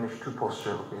try to finish 2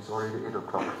 postures. Okay, it's already 8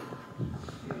 o'clock.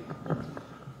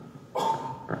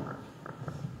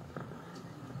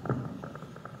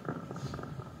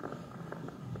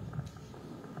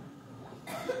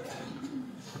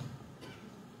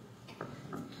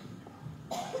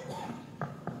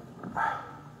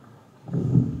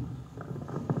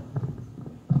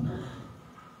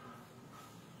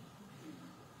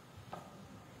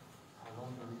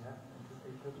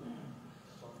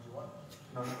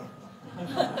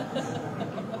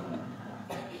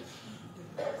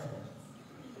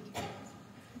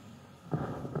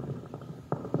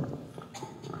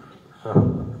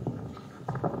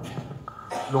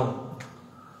 Long.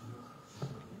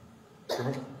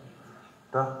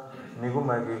 The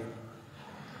NIGUMA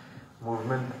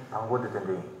movement tango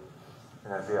depending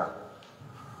in Asia.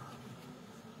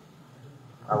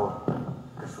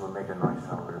 This will make a noise,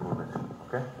 I will remove it.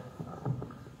 Okay?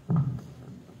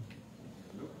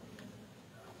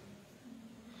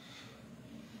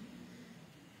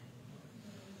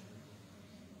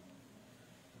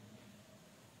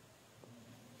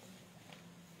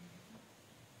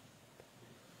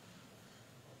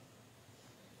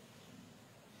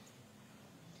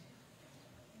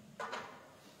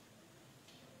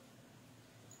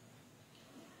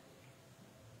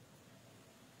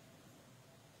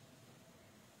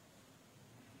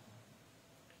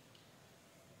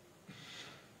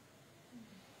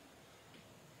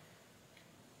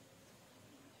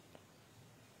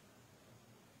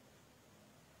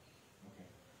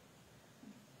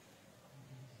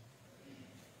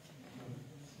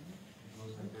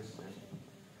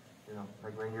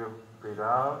 like when you breathe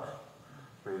out,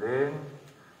 breathe in,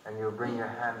 and you bring your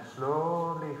hand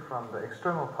slowly from the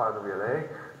external part of your leg,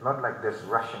 not like this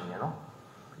rushing,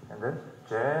 and then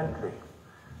gently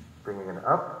bringing it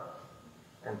up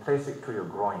and place it to your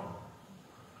groin.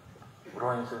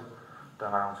 Groin is the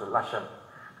lashan,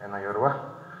 and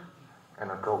your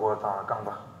and a togo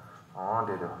kamba. Oh,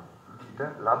 did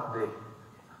then love the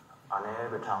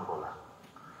anebe tangola.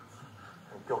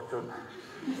 Jokchut.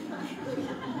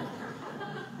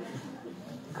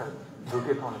 Do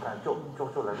get on time,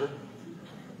 Jokcho like it.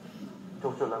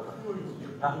 Jokcho like it.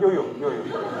 Yo.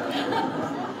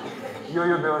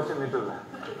 Yo, there was a little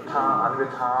time, and the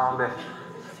time.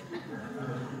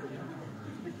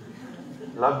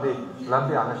 Love the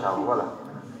Anasha, voila.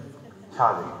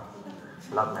 Charlie.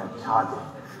 Love man, Charlie.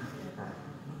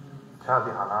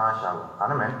 Charlie Anasha,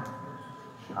 Anaman.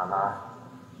 Ana.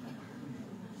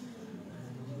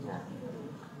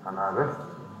 Another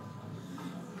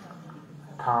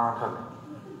Tantal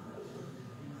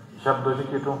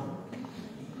Shabdojikito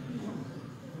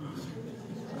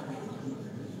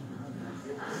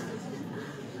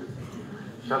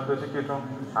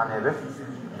Anebe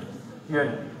Yun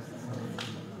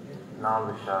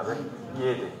Nalushabe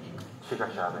Yede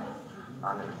Chikashabe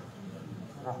Anebe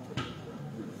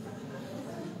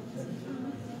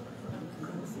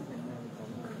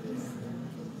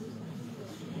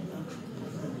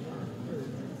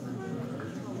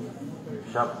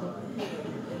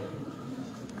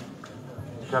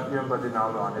Shab yung body now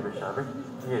on the shabe.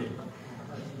 Yes.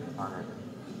 On it.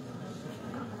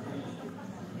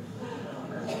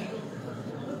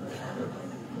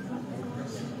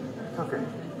 Okay.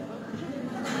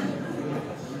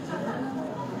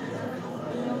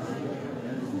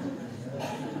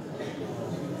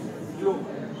 Look.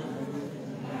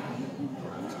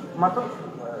 Matuk.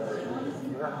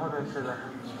 How do I say that?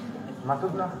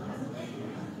 Matuk na.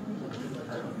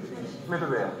 Middle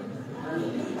there.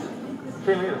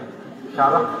 Came here.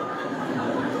 Shara.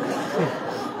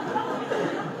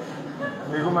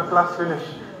 Niguma class finish.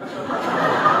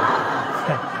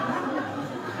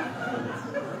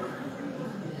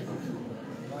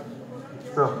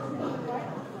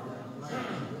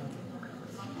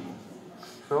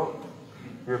 So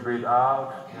you breathe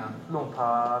out. Long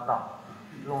pa down.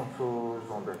 Long su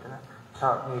zombe. Cha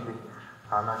nidi.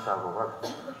 Hana shago.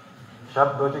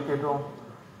 Shab doji keto.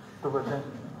 Tubachin.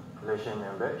 Leshin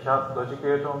member. Shab doji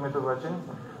keto mitubachin.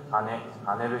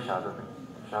 Ane shadow.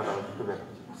 Shadow to be.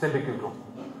 Syndicate.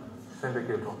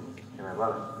 Remember.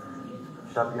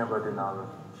 Shab yabadi now.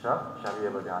 Shab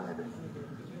yabadi ane.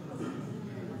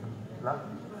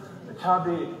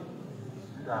 Chadi,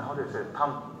 how do you say,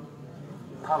 thumb,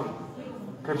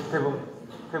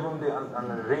 tebum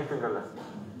the ring finger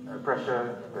pressure,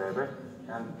 baby,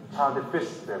 and chadi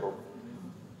fist, baby.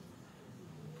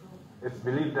 It's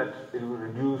believed that it will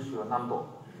reduce your number.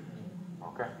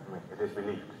 Okay, it is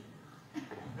believed.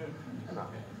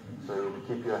 Okay. So you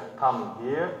keep your thumb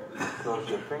here, close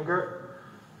your finger,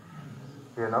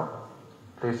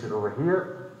 place it over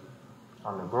here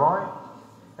on the groin.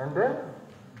 And then,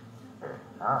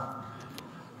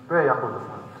 where you put the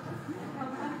phone?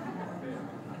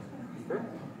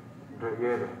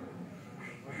 Okay,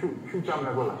 shoot jam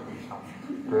na gola.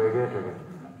 Okay.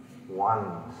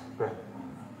 1,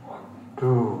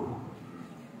 2,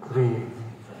 3.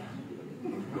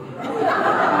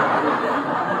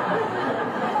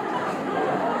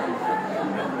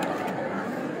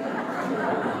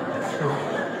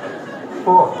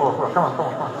 4. Come on.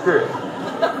 Good.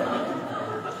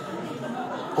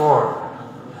 4,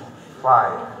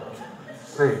 5,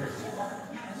 6,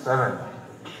 7.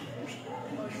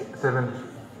 7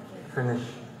 finish,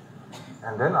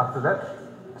 and then after that,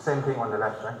 same thing on the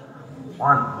left, right?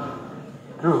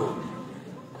 1, 2,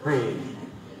 3,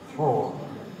 4,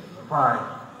 5,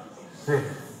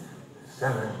 6,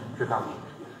 7. Shoot up.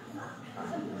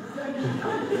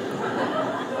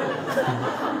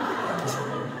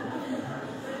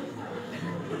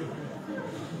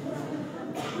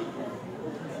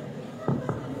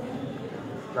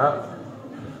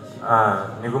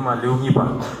 Niguma Liungiba.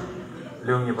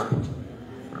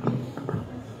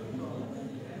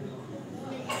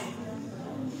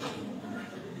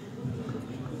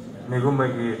 Niguma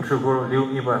ki Truguru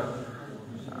Liungiba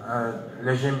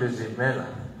Legend busy mela.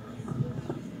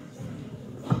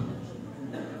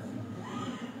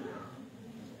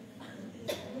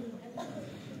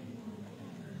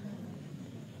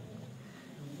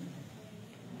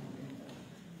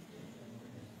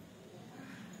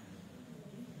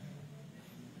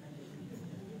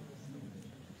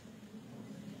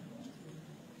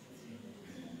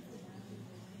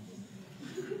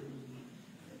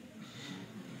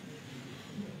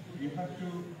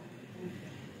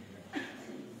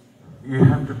 you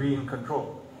have to be in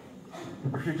control.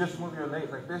 If you just move your leg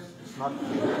like this, it's not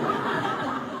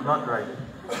right.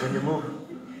 When you move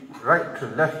right to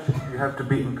left, you have to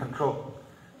be in control.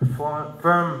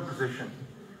 Firm position.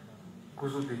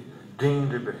 Kuzuti ding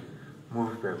ribe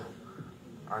move bebo.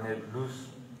 And it loose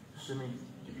swimming.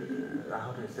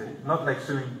 How do I say? Not like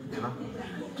swimming, you know.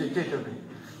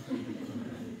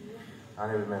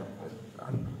 And remember,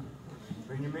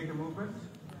 when you make a movement,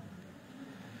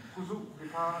 kuzu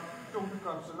kita don't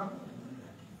kapsula.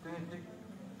 Then take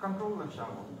control the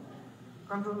shadow.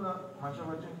 Control the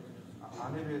machavachin.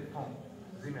 Anebe tone.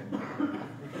 Zimen.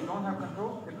 If you don't have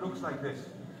control, it looks like this.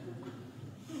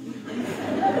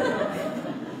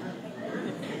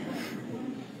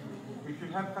 If you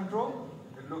have control,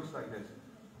 it looks like this.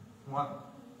 1,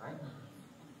 right?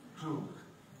 2,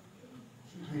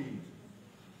 3,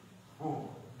 4.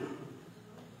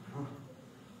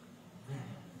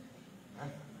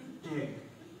 Take.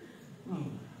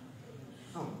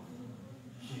 Sum.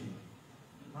 Shi.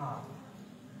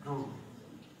 2.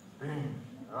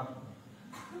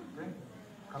 Okay.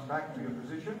 Come back to your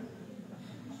position.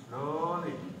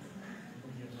 Slowly.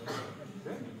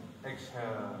 Okay.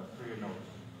 Exhale through your nose.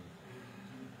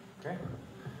 Okay.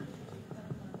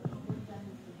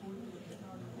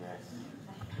 Yes.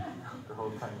 The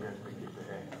whole time you have to keep the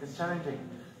air. It's challenging.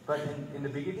 But in the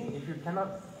beginning, if you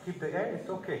cannot keep the air, it's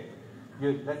okay.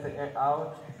 You let the air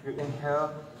out, you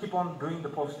inhale, keep on doing the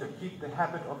posture. Keep the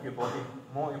habit of your body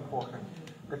more important.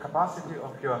 The capacity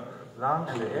of your lung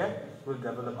and the air will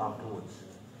develop afterwards.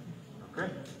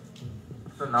 Okay?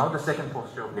 So now the second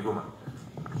posture of NIGUMA.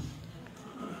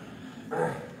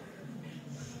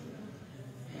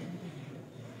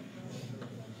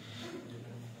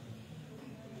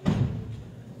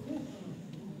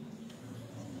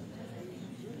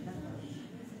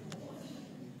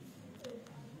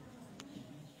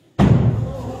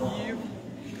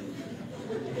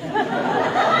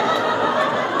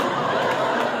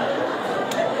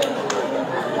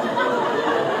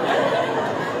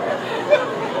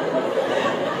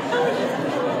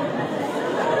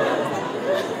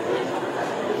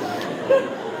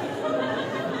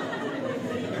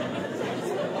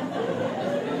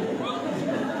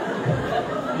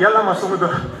 Yalla masudo.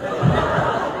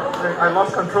 I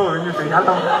lost control when you say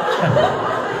yalla.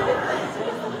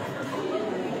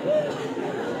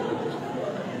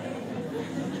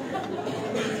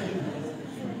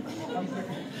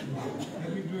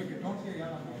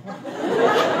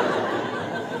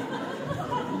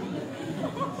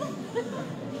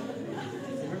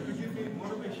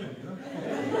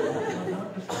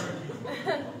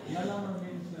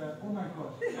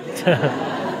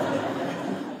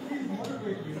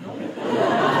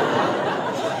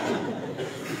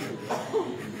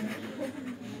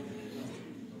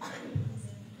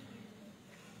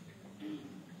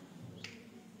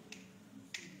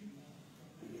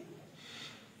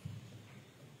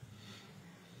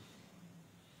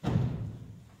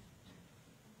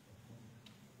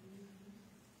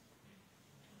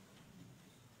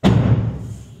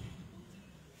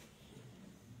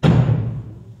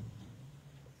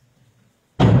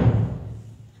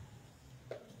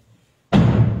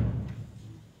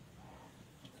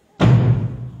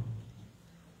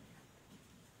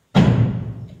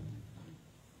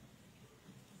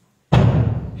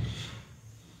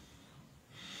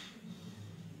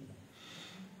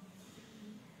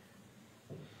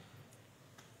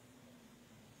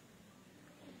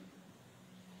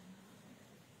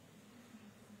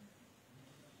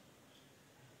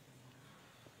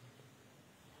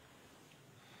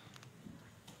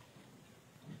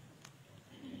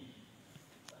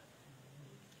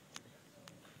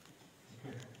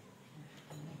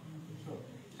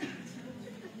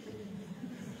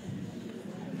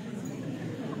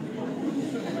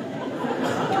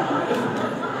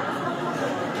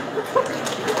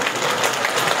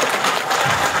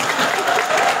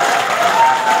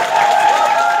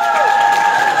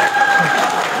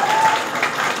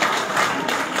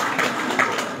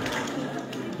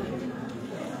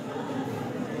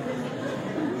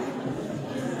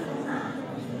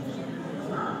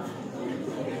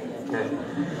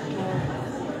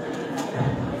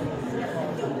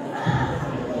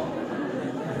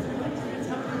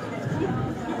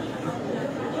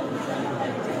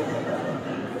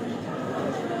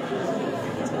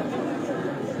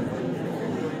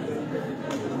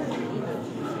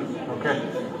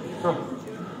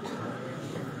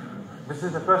 This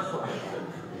is the first one.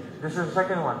 This is the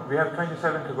second one. We have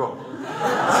 27 to go.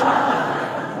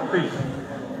 Please.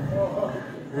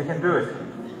 You can do it.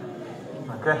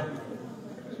 Okay?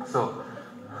 So,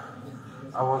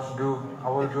 I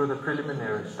will do the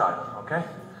preliminary style, okay?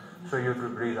 So you have to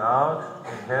breathe out,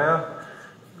 inhale.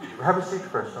 Have a seat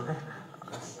first, okay?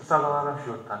 Salala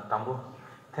shoot tambo.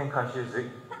 Tenkashi zik.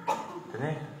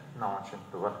 Tene nawachin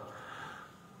tuwa.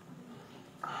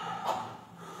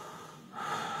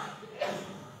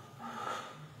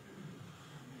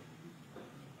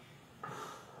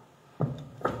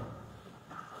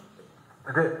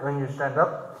 Okay, when you stand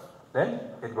up, then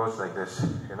it goes like this,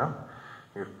 you know.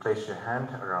 You place your hand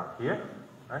around here,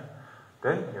 right?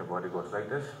 Then your body goes like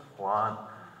this. 1,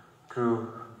 2,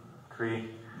 3,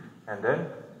 and then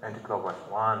anti-clockwise.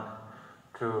 1,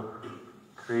 2,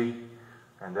 3,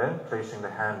 and then placing the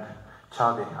hand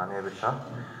chadi hanebisha,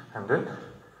 and then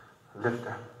lift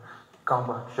the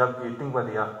kamba shakti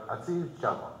tingbadia atsi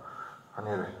chaba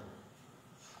hanebe.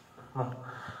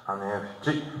 Hanebe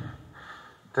ji.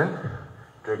 Then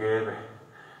dragebe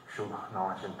shuba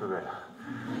nawachin tubela.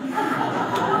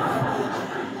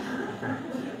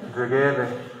 Dragebe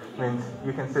means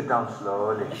you can sit down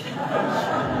slowly.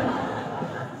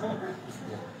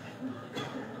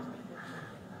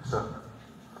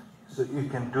 So you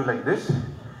can do like this.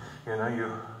 You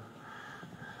know,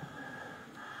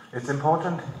 it's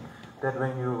important that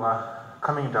when you are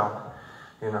coming down,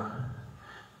 you know,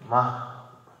 ma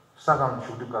sagam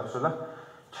shudukasula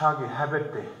chagi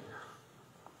habit de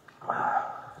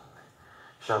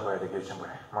shabay de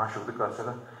gechambay ma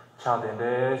shudukasula cha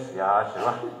dendes ya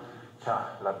shiva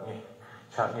cha lapni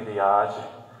cha ni de ya.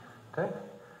 Then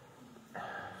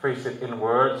face it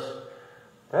inwards.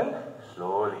 Then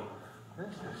slowly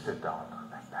just sit down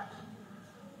like that.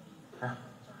 Yeah.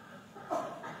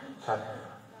 Cha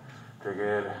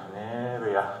trigger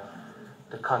ne ya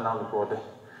the canal go de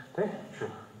shu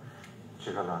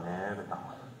chigala ne be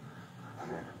down.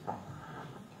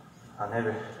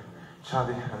 Anebe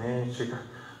chadi ane chika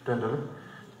dundulu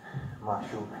ma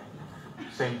shu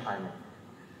same timing.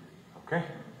 Okay?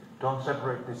 Don't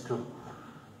separate these two.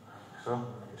 So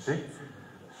you see?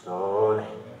 Slowly.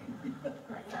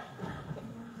 Like that.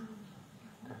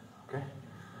 Okay?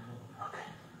 Okay.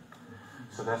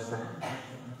 So that's the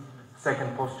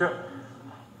second posture.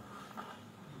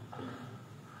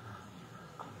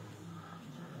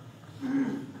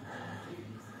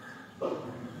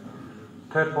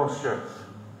 Third posture.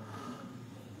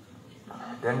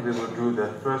 Then we will do the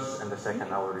first and the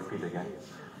second. I will repeat again.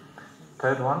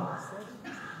 Third one.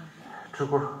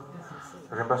 Chukur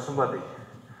Rinpoche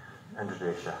and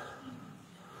Resha.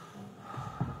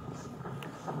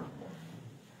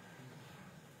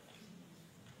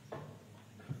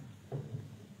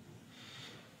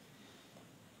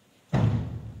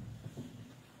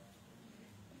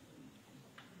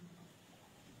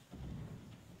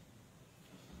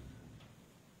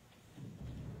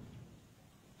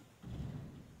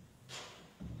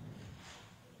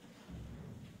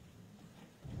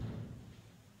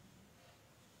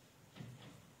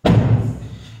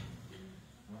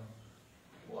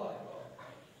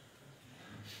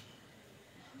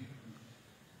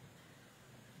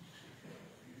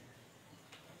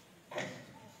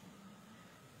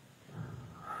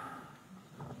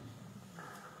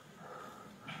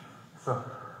 So,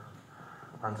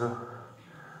 anzu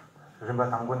rimba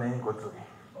tangbo nei gotsugi.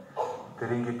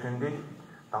 Teringi tundi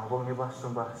tangbo ngiba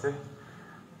sumba se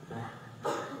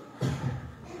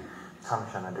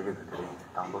samshana degi teri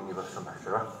tangbo ngiba sumba se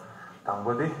wa.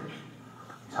 Tangbo di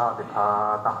cha di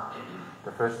pa tang.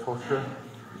 The first posture,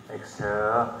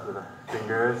 exhale with the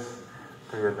fingers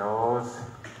through your nose,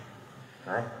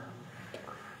 right?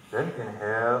 Then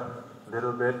inhale a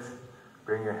little bit,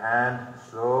 bring your hand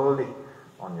slowly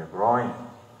on your groin,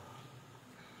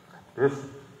 like this,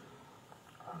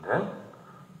 and then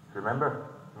remember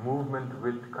movement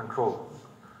with control.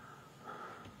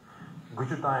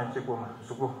 Gujutan chekuma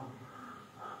suku,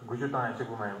 gujutan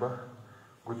chekuma imba,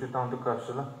 gujutan to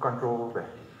kapsula control be,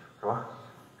 right?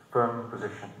 Firm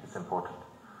position is important.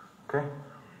 Okay,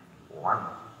 1,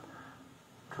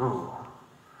 2,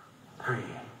 3,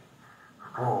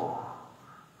 4,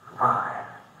 5,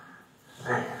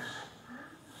 6,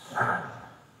 7.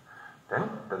 Then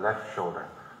the left shoulder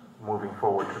moving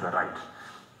forward to the right.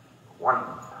 1,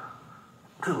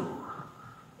 2,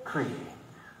 3,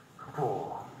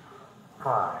 4,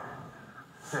 5,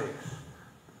 6,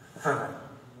 7.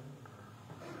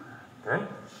 Then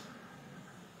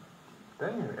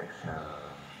you exhale.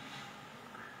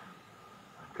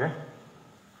 Okay?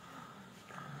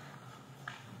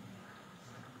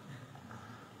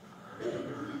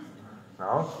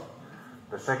 Now,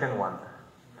 the second one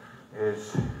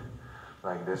is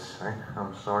like this, right?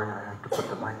 I'm sorry, I have to put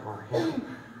the mic over here.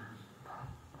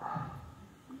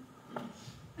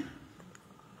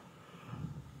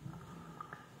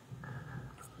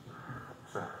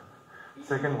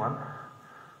 Second one,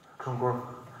 Trungor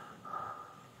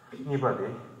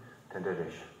Nibadi,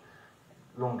 Tenderation.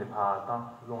 Long the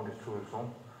Pata, long the Trusum,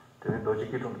 the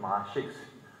Dojikitum Ma Shakes,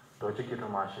 Dojikitum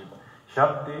Ma Shik.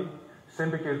 Shabdi,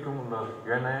 Sembikitum,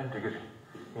 Yana, Digit.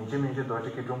 In Jimmy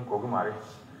Dojikitum Gogumari.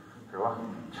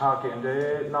 Chalk and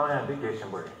the Naya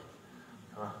Digation Bury.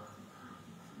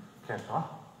 Cancer.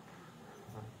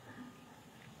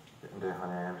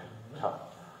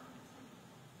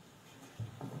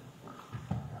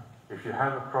 If you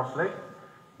have a cross leg,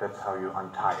 that's how you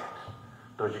untie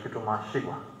it. Dojikituma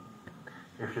Shigwa.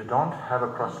 If you don't have a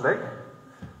cross leg,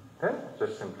 then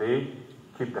just simply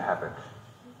keep the habit.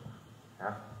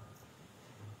 Yeah?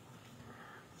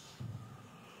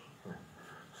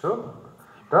 So,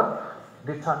 the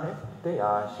Ditane, they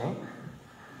are Shing.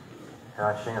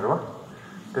 Shing,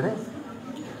 then.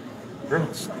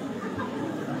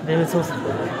 There is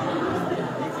also